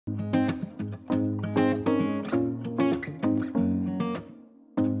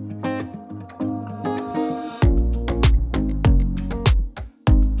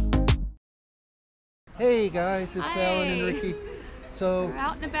Hey guys, it's Alan and Ricky. So we're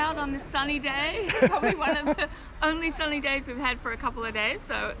out and about on this sunny day. It's probably one of the only sunny days we've had for a couple of days,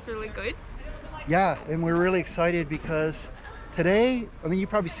 so it's really good. Yeah, and we're really excited because today, I mean, you've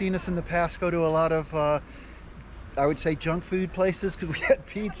probably seen us in the past go to a lot of, I would say, junk food places, because we had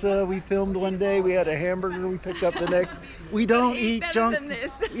pizza, we filmed one day, we had a hamburger, we picked up the next. We don't eat junk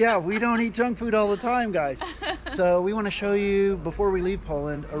food. Yeah, we don't eat junk food all the time, guys. So we want to show you, before we leave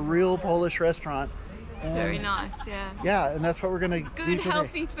Poland, a real Polish restaurant. Very nice, yeah. Yeah, and that's what we're going to do today. Good,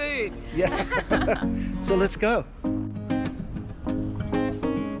 healthy food. Yeah. So let's go.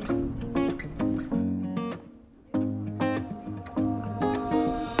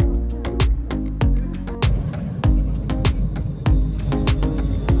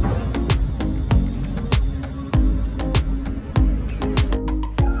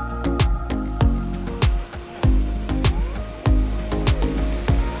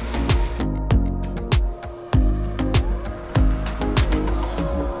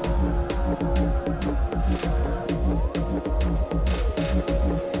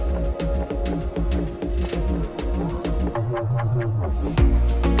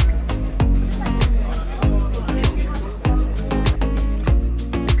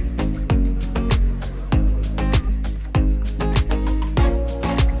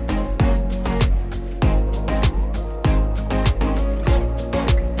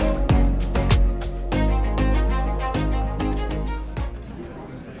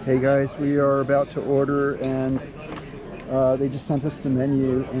 Hey guys, we are about to order, and they just sent us the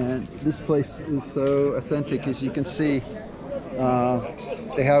menu, and this place is so authentic, as you can see.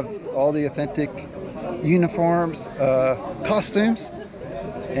 They have all the authentic uniforms, costumes,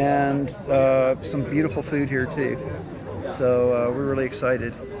 and some beautiful food here too. So we're really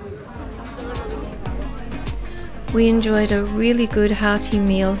excited. We enjoyed a really good hearty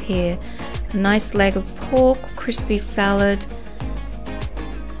meal here. A nice leg of pork, crispy salad,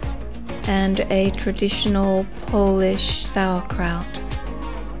 and a traditional Polish sauerkraut.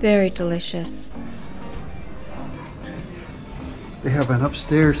 Very delicious. They have an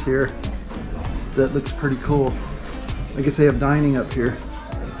upstairs here that looks pretty cool. I guess they have dining up here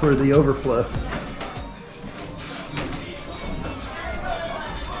for the overflow.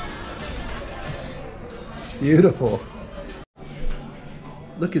 Beautiful.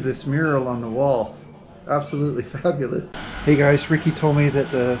 Look at this mural on the wall. Absolutely fabulous. Hey guys, Ricky told me that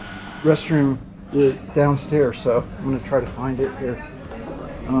the restroom is downstairs, so I'm going to try to find it here.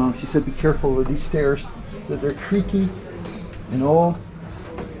 She said be careful with these stairs, that they're creaky and old.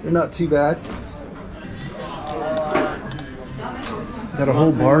 They're not too bad. Got a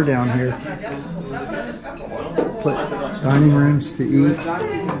whole bar down here. Dining rooms to eat.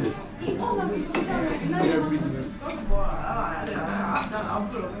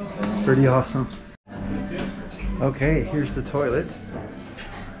 Pretty awesome. Okay, here's the toilets.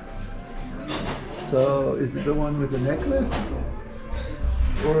 So, is it the one with the necklace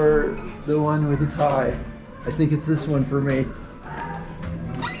or the one with the tie? I think it's this one for me.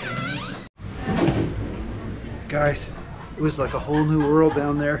 Guys, it was like a whole new world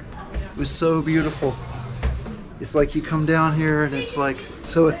down there. It was so beautiful. It's like you come down here and it's like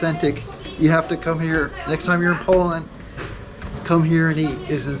so authentic. You have to come here. Next time you're in Poland, come here and eat.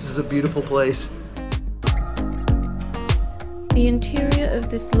 This is a beautiful place. The interior of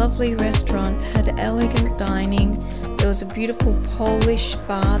this lovely restaurant had elegant dining. There was a beautiful Polish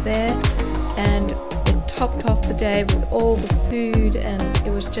bar there, and it topped off the day with all the food, and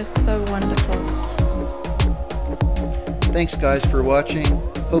it was just so wonderful. Thanks guys for watching.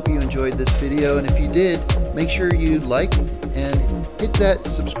 Hope you enjoyed this video, and if you did, make sure you like and hit that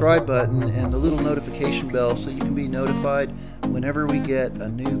subscribe button and the little notification bell so you can be notified whenever we get a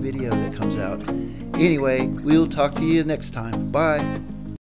new video that comes out. Anyway, we'll talk to you next time. Bye.